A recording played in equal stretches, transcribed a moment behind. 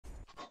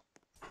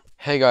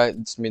Hey guys,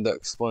 it's me, the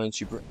Exploring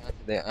Super, and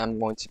today I'm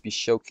going to be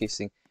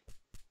showcasing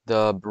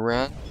the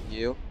brand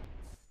new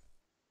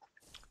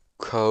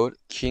code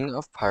King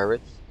of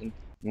Pirates in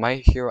My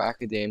Hero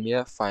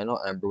Academia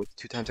Final Ember with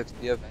 2x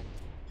XP event.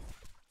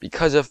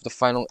 Because of the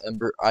Final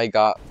Ember, I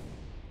got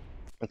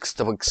the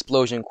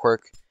explosion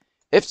quirk.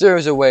 If there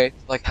is a way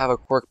to have a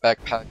quirk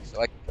backpack so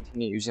I can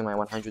continue using my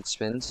 100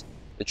 spins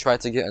to try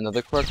to get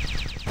another quirk,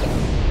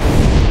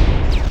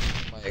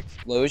 my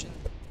explosion,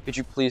 could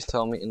you please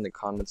tell me in the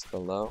comments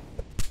below?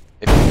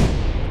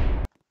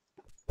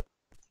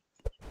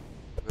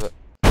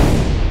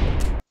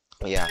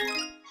 Yeah,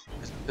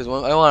 because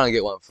I want to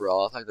get one for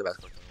all. It's like the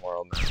best quirk in the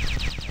world,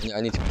 man.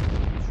 I need to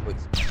switch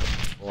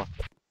more.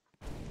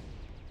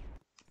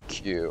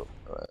 Q.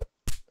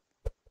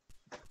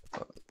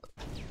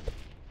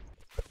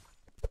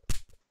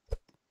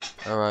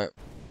 Alright.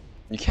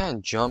 You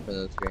can't jump in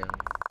this game,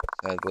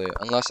 sadly,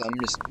 unless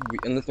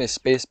my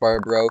space bar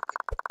broke.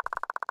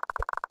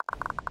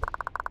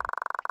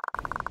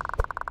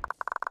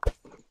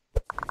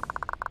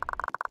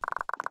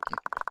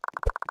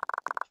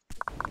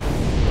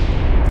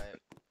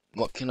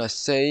 What can I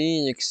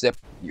say except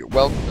you're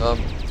welcome?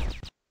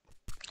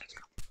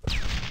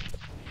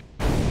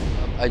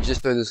 I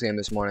just played this game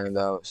this morning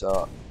though,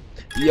 so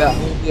yeah, I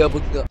won't be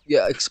able to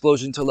get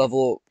explosion to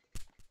level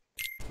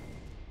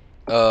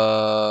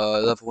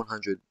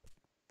 100.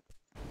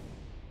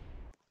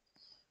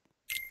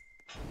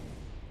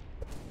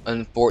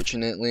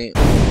 Unfortunately, I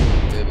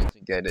won't be able to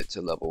get it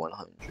to level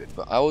 100,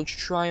 but I will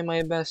try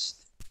my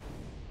best.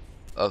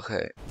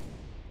 Okay.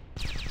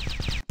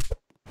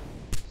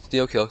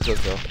 Steal kill.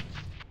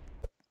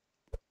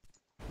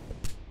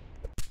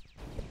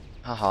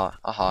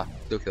 Haha,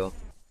 steal kill.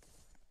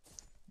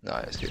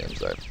 Nice, good. I'm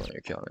sorry for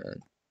your kill,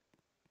 man.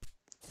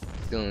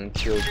 Stealing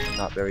kills is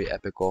not very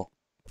epical.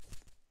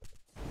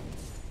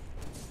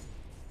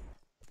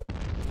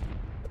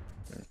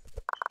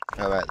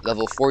 Alright,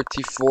 level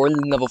 44,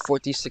 level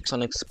 46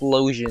 on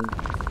explosion.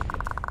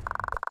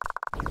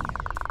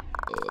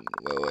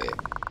 Wait.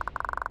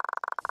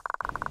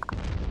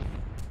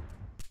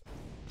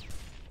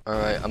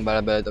 Alright, I'm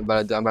about to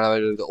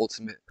do the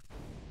ultimate.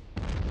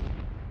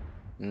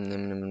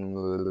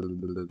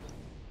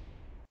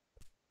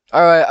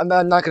 Alright, I'm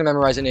not gonna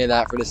memorize any of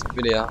that for this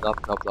video.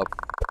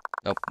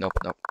 Nope.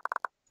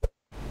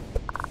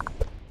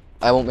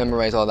 I won't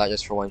memorize all that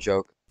just for one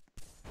joke.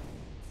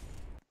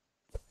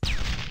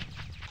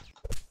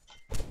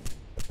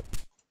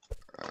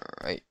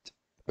 Alright.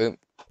 Boom.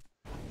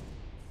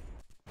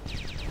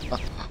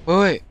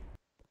 Wait.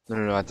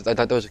 No. I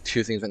thought there was like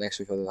two things right next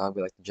to each other. That would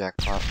be like the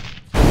jackpot.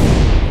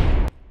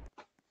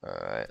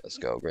 Alright, let's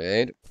go.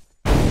 Grenade.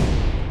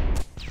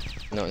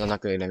 No,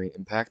 not grenade. I mean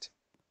impact.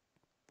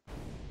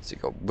 Let's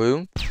go.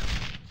 Boom.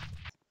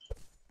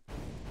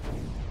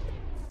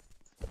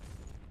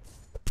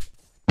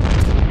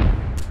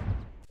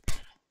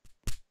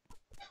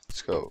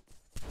 Let's go.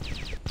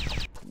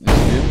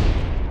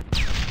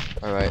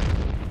 Alright.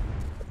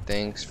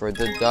 Thanks for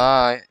the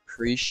die.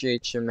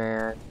 Appreciate you,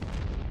 man.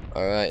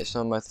 Alright,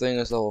 so my thing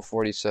is level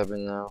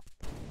 47 now.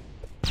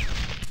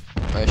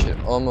 I should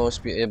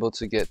almost be able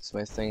to get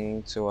my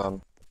thing to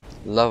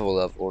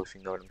level, if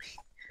you know what I mean.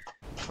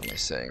 What am I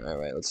saying?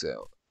 Alright, let's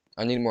go.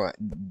 I need more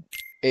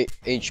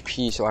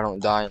HP so I don't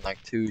die in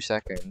like 2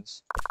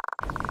 seconds.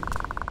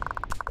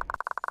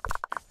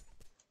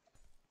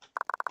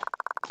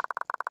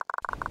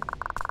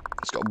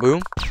 Let's go.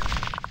 Boom.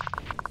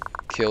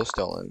 Kill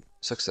stolen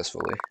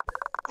successfully.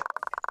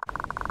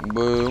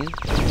 Boom.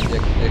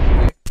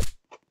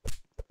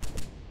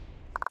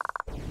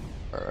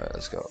 Alright,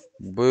 let's go.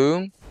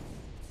 Boom.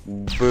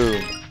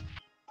 Boom.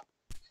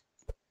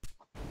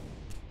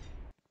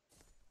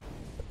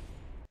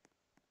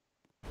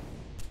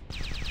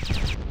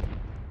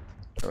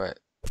 Alright.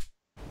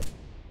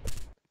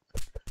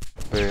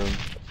 Boom.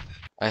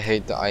 I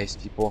hate the ice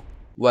people.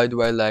 Why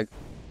do I lag?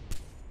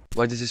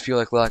 Why does this feel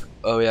like lag?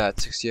 Oh yeah,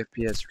 it's 60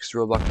 FPS because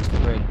Roblox is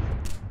cringe.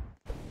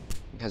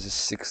 It has a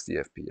 60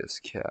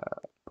 FPS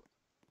cap.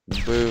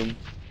 Boom.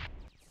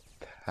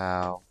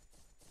 Pow.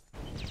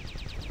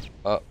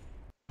 Oh.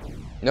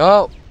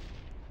 No!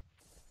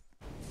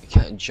 I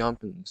can't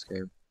jump in this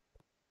game.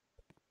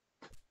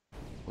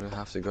 I'm gonna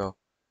have to go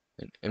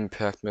and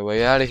impact my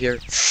way out of here.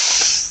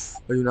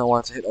 I do not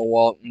want to hit a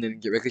wall and then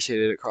get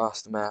ricocheted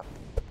across the map.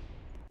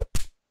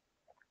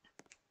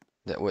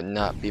 That would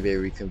not be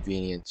very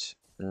convenient.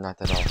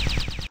 Not at all.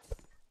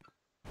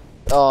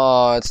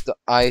 Oh, it's the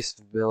ice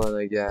villain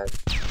again.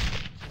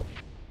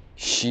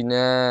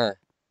 Sheena!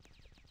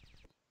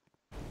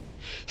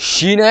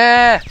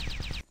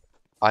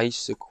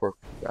 Ice quirk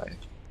guy.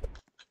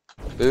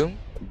 Boom.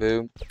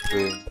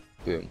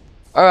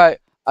 Alright,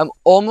 I'm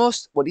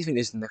almost. What do you think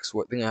is the next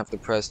thing I have to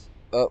press?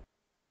 Up.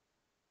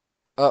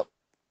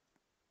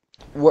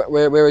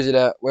 Where is it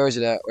at? Where is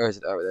it at? Oh,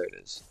 there it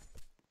is.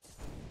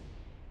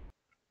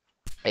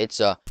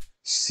 It's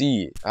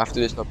C. After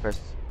this, no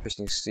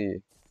pressing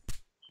C.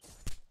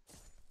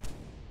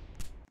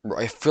 Bro,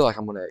 I feel like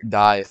I'm gonna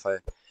die if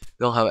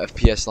don't have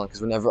FPS on, because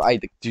whenever I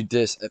do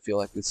this, I feel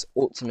like it's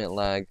ultimate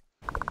lag.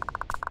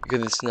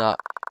 Because it's not,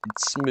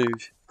 it's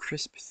smooth,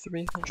 crisp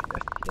 300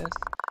 FPS.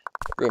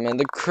 Bro, man,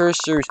 the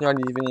cursor is not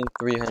even in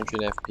 300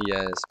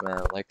 FPS,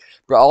 man. Like,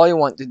 bro, all I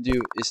want to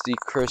do is the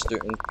cursor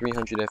in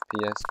 300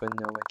 FPS, but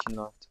no, I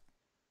cannot.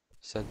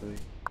 Sadly.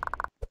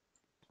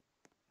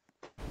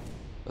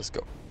 Let's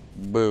go.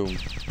 Boom.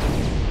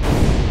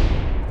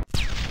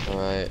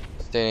 Alright,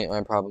 stain ain't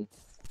my problem.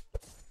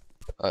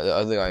 The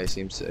other guy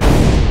seems to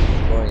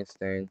exploring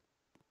stain.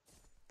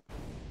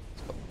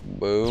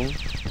 Boom.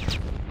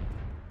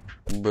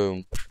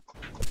 Boom.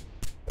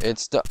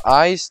 It's the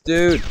ice,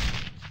 dude.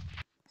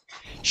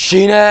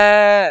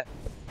 Sheena!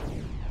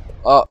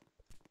 Oh,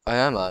 I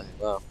am I.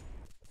 Wow.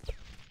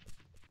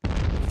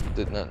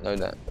 Did not know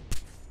that.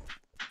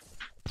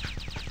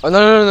 Oh,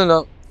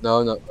 no.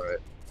 No. Alright.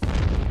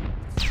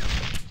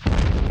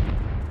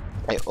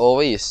 I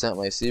always set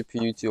my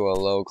CPU to a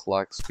low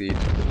clock speed.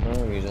 For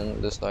some reason,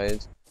 it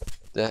decides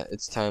that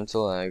it's time to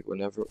lag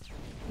whenever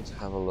it's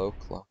have a low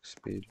clock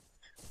speed.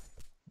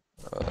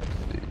 Let's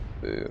see.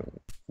 Boom.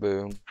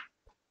 Boom.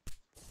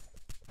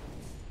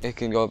 It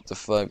can go up to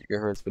 5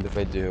 GHz, but if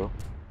I do,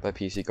 my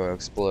PC gonna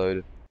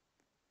explode.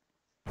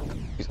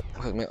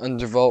 Because my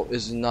undervolt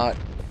is not.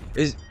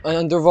 An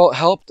undervolt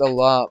helped a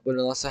lot, but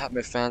unless I have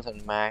my fans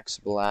on max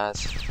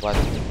blast,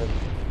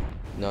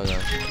 no.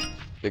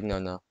 Big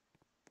no.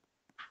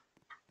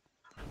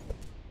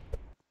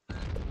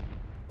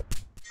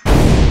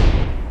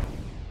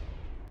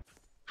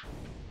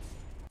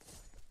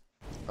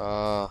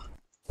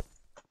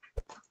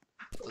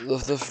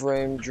 The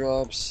frame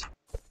drops.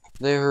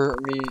 They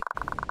hurt me.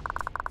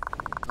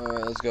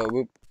 Alright, let's go.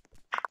 Whoop.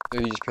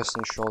 Maybe just press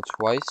control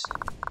twice.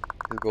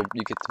 You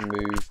get to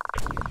move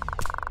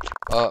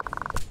up.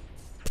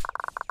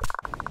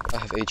 I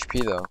have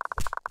HP though.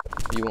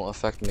 You won't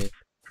affect me.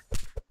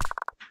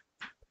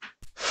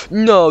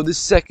 No, the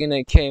second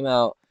it came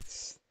out,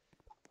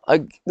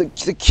 I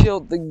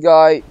killed the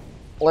guy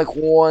like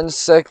 1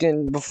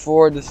 second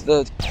before the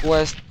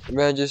quest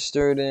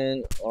registered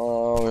in.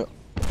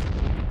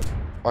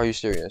 Are you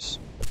serious?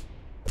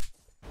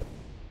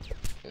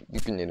 You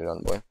can need it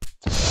on, boy.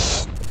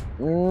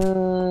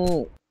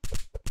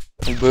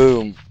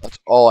 Boom. That's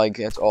all I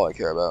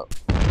care about.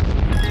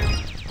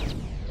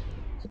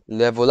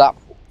 Level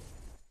up.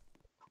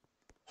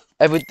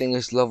 Everything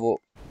is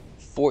level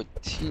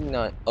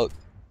 49. Oh,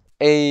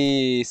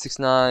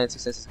 69.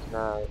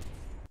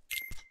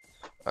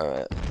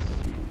 Alright.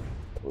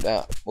 Move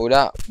out.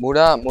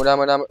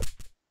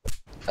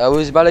 I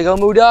was about to go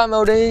move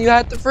out, then you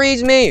had to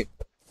freeze me.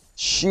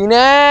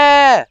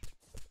 Sheena!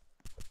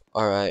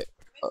 Alright.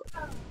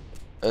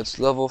 It's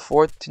level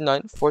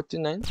 49.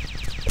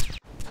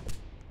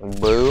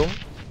 Boom.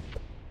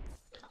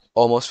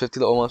 Almost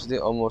 50, almost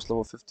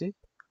level 50.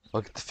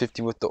 I'll get to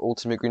 50 with the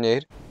ultimate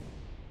grenade.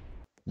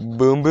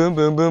 Boom.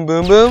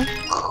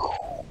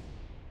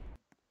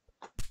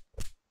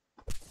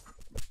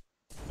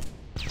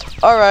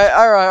 Alright.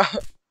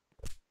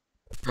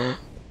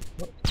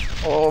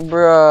 Oh,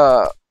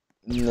 bruh.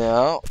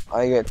 Now,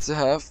 I get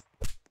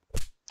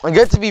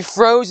to be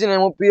frozen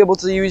and won't be able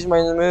to use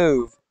my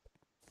move.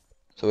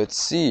 So it's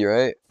C,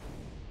 right?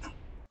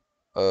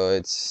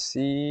 It's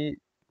C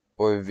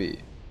or V.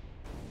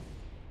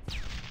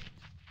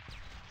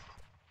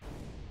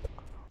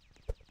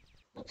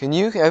 Can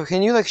you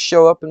like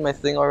show up in my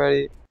thing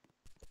already?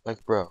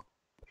 Like, bro.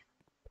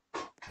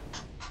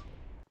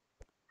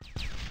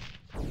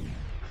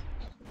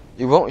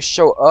 You won't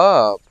show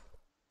up.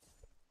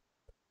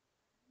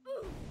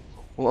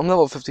 Well, I'm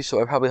level 50, so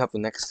I probably have the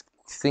next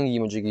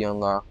thingy-majiggy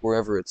unlocked,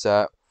 wherever it's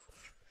at.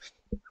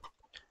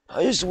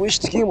 I just wish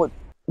the game would.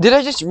 Did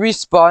I just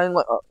respawn?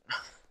 Like,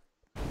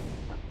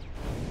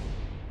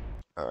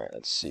 alright,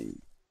 let's see.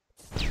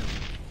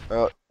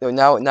 Oh,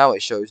 no, now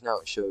it shows.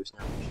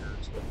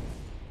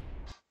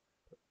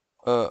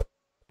 Oh,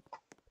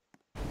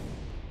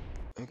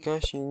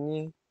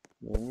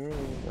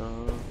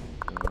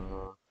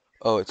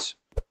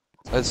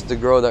 it's the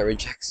girl that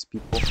rejects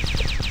people.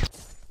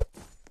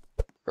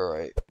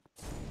 Alright.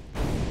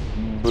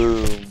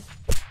 Boom.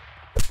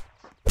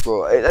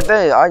 Bro, I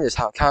just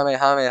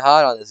Kamehameha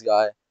hard on this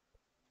guy.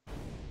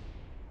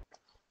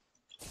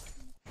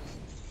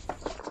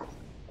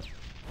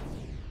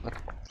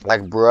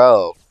 Like,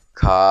 bro.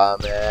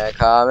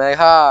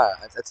 Kamehameha.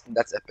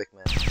 That's epic,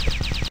 man.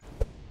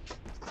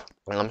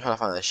 And I'm trying to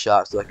find a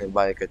shop so I can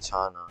buy a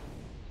katana.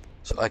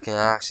 So I can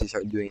actually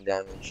start doing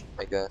damage,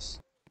 I guess.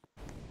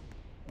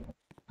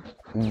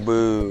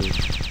 Boom.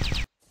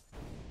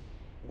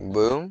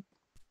 Boom.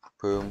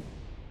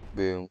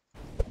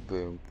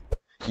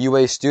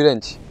 UA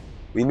student,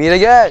 we meet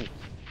again!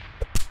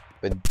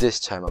 But this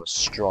time I'm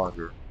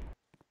stronger.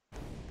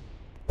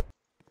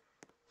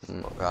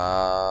 Kamehameha.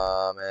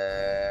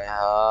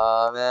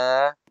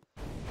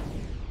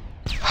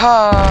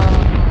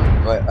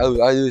 Right, I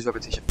lose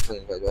repetition for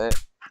something like that, right?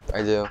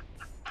 I do.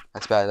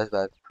 That's bad.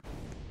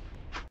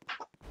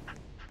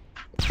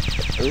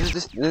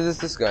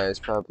 This guy is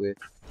probably.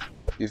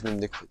 You've been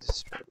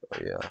this. Oh,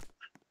 yeah.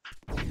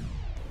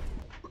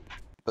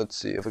 Let's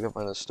see if we can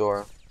find the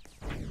store.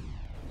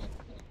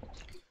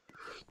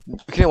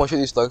 Okay, one shoot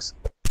these slugs.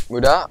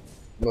 Muda?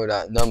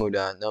 Muda. No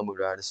Muda. No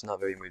Muda. This is not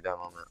very Muda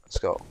moment. Let's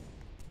go.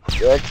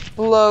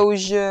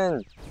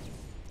 Explosion!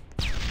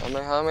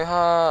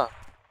 Kamehameha!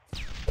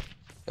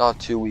 Y'all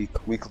too weak.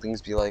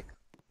 Weaklings be like.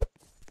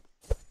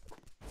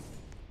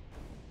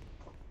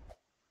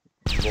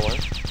 Boy.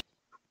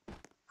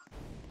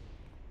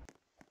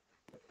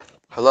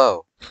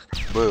 Hello.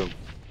 Boom.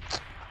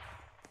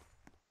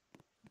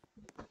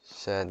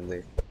 Sadly,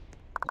 I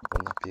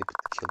will not be able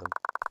to kill him.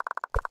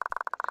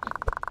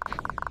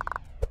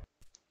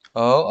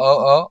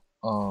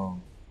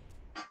 Oh.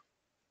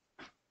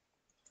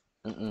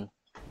 Mm-mm.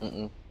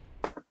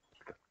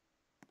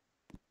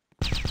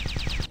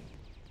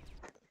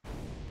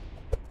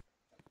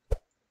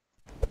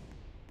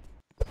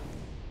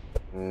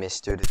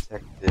 Mr.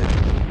 Detective.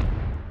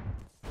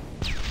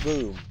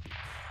 Boom.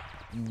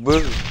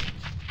 Boom.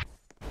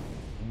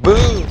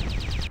 Boom!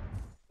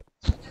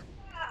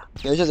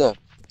 There's just a...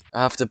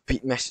 I have to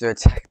beat Mr.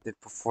 Detective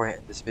before I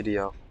end this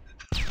video.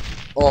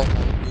 Oh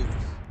my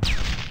moves.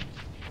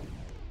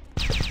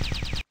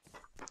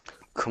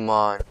 Come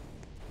on.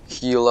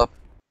 Heal up.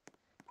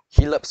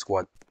 Heal up,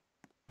 squad.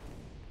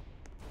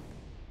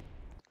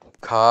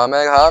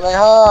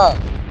 Kamehameha!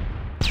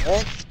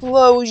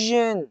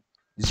 Explosion!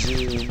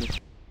 Zoom.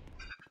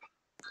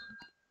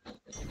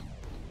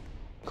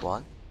 Come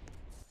on.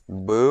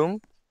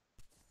 Boom.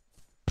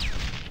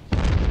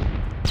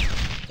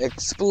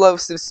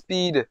 Explosive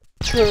speed.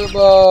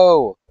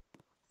 Turbo!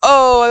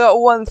 Oh, I got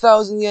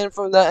 1,000 yen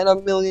from that and a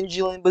million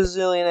jillion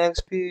bazillion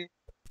XP.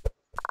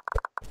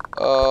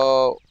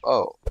 Oh,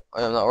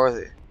 I am not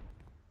worthy.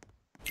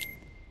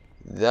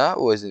 That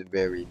wasn't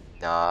very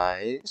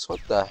nice. What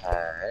the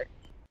heck?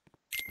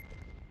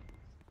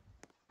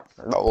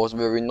 That was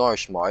very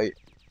nice, mate.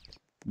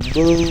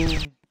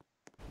 Boom.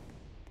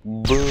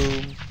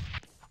 Boom.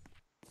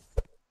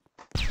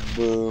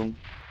 Boom.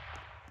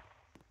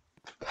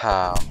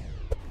 Pow.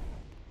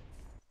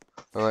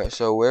 Alright,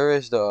 so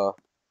where's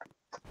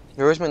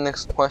my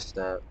next quest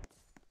at?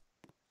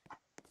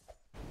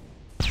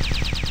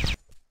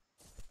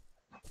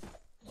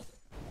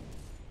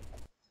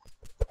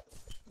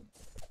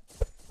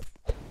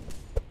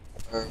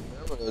 I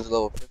remember there was a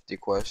level 50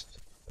 quest.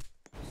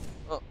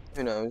 Oh,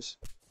 who knows?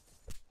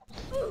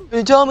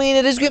 Tell me in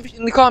the description,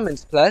 in the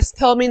comments, please.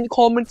 Tell me in the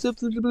comments,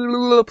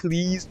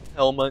 please.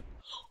 Helmet.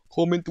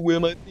 Comment where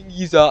my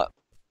thingies at.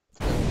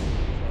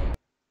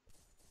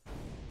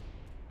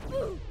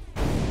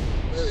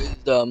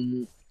 Where is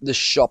the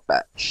shop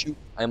at? Shoot,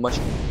 I must.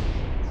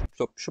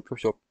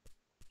 Shop.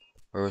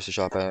 Where is the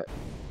shop at?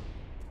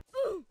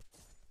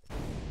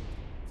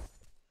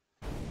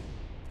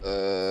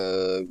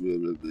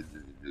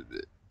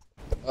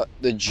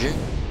 The gym.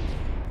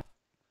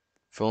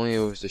 If only it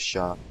was the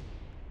shop.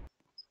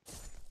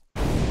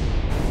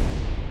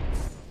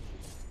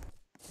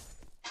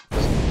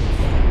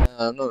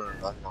 No,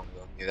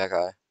 that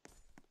guy.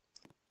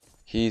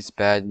 He's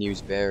bad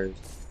news bears.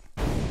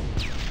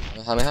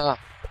 Kamehameha.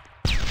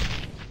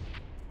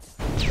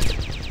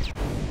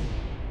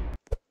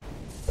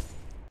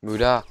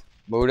 Muda.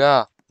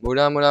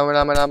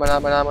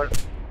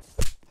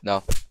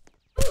 No.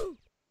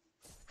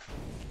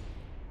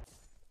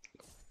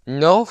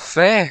 No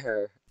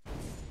fair.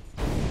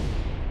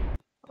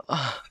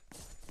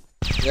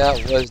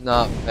 That was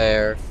not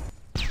fair.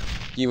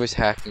 He was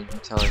hacking, I'm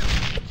telling you.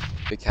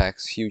 Big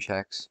hacks, huge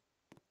hacks.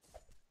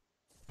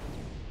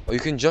 Oh, you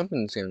can jump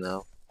in this game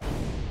now.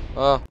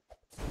 Oh.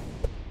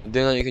 I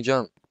didn't know you can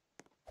jump.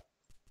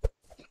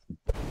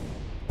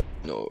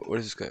 No, what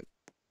is this game?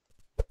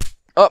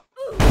 Up!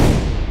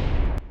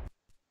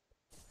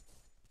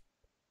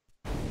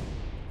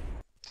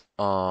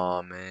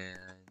 Aw, man.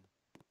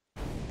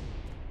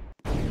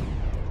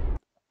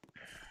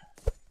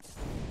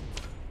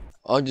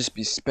 I'll just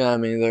be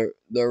spamming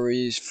the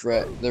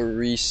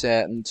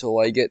reset until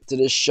I get to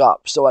the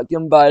shop so I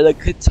can buy the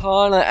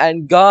katana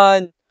and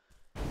gun.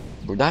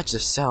 But that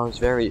just sounds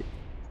very...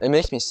 It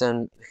makes me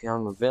sound like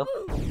I'm a villain.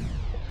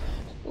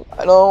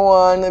 I don't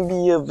want to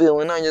be a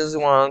villain, I just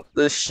want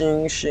the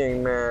shing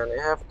man.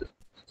 I have to...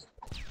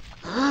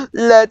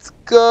 Let's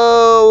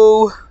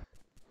go!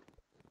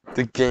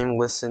 The game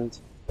listened.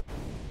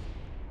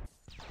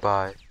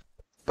 Bye.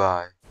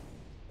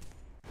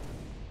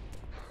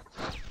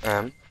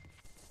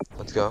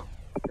 Let's go.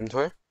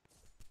 Inventory.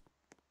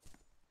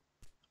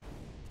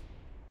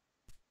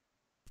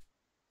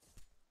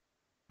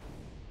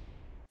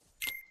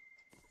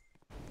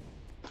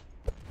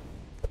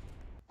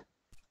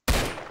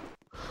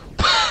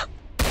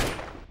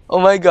 Oh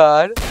my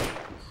god.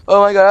 I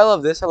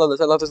love this. I love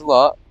this a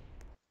lot.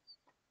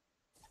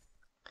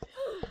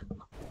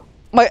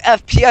 My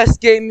FPS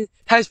game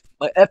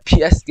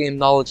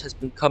knowledge has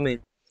been coming.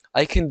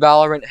 I can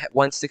Valorant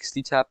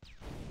 160 tap.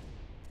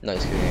 No,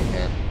 just kidding, I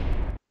can't.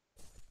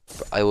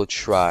 But I will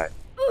try.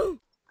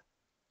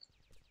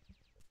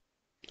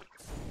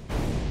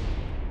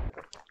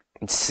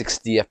 It's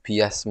 60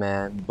 FPS,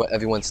 man. But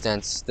everyone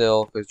stands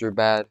still because they're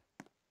bad.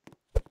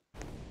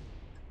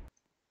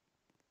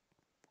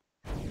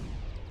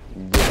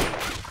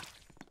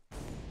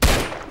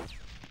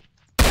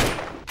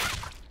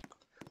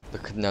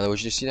 Now,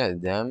 would you see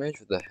that damage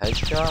with the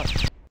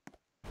headshot?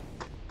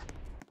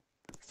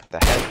 The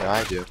heck did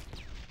I do?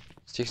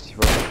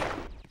 64.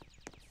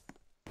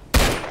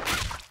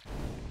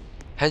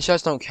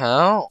 Headshots don't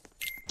count?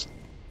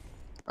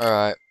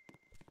 Alright.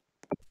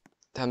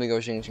 Time to go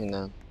Xing Xing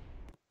then.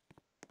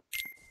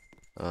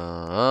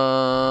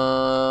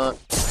 Oh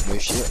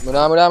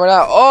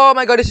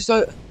my god, this is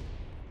so...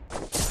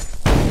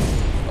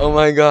 Oh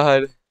my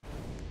god.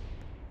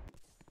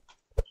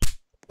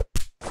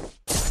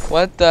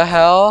 What the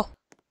hell?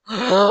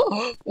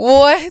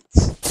 What?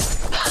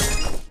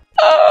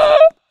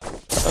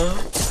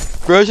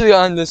 Bro should have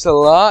gotten this a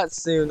lot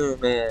sooner,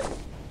 man.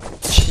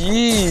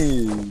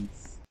 Jeez.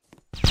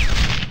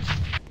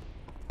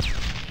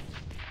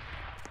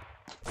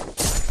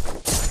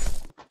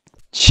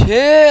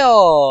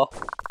 Chill.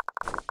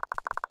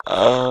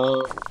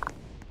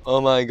 Oh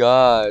my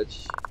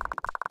gosh.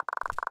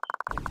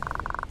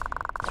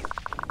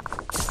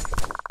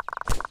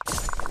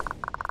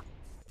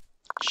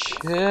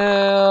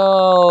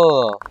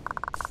 Chill.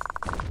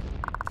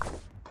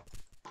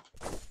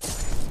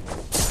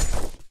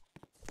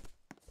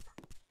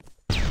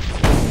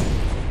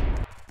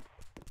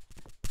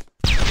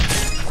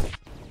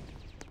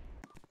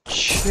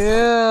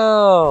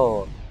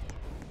 Chill.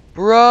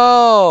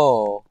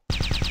 Bro.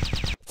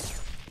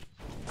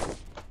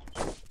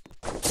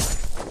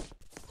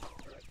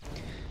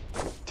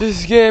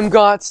 This game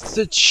got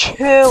to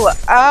chill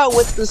out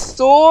with the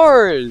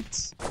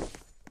swords.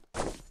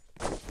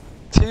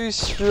 Too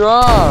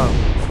strong.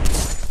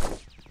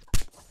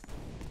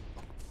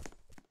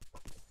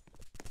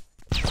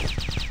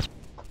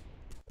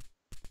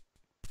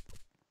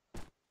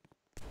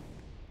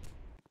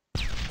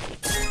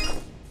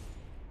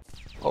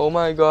 Oh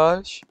my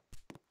gosh.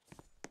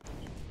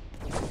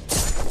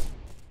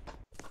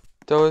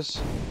 That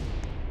was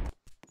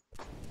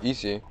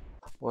easy.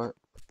 What?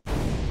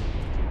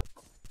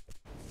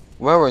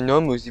 Why were no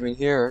moves even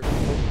here?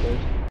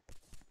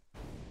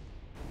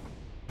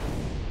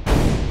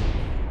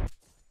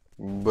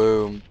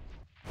 Boom.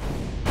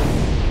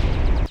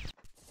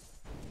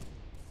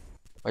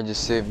 I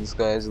just saved this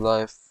guy's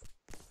life.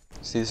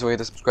 See, this way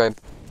to subscribe.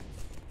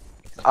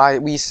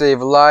 We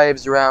save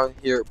lives around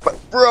here, but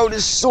bro,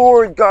 this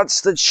sword got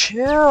to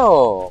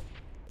chill.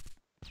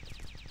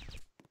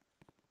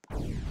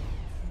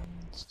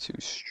 It's too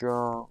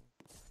strong.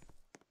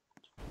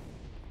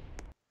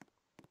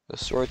 The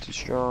sword too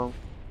strong.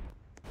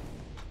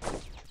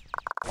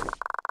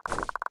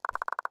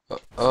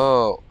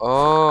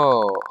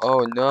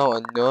 Oh no,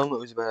 a gnome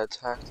was about to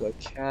attack the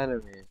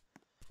academy.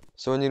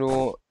 So I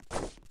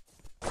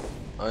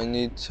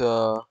need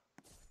to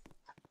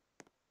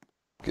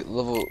get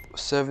level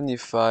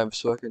 75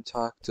 so I can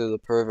talk to the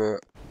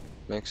pervert.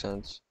 Makes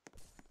sense.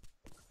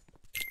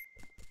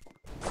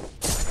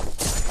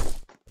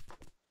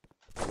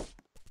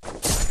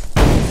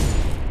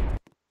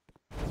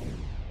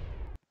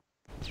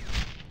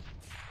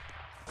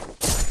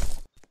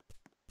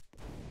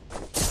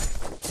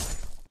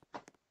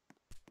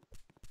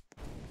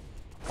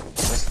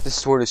 This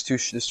sword is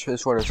this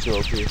sword is too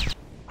OP.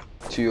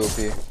 Too OP.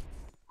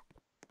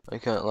 I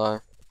can't lie.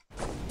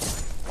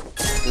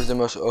 This is the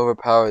most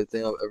overpowered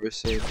thing I've ever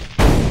seen.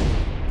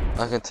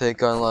 I can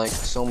take on like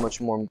so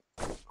much more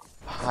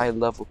high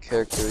level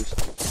characters.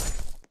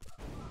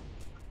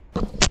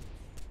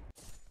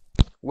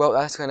 Well,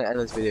 that's gonna end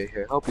this video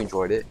here. Hope you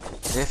enjoyed it.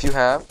 And if you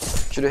have,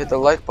 should have hit the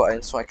like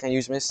button so I can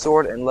use my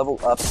sword and level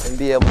up and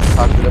be able to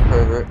talk to the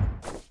pervert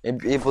and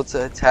be able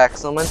to attack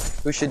someone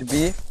who should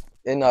be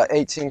in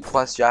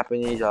 18+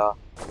 Japanese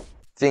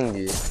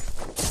thingy.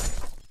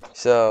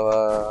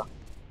 So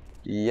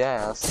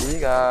yeah, I'll see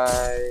you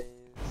guys.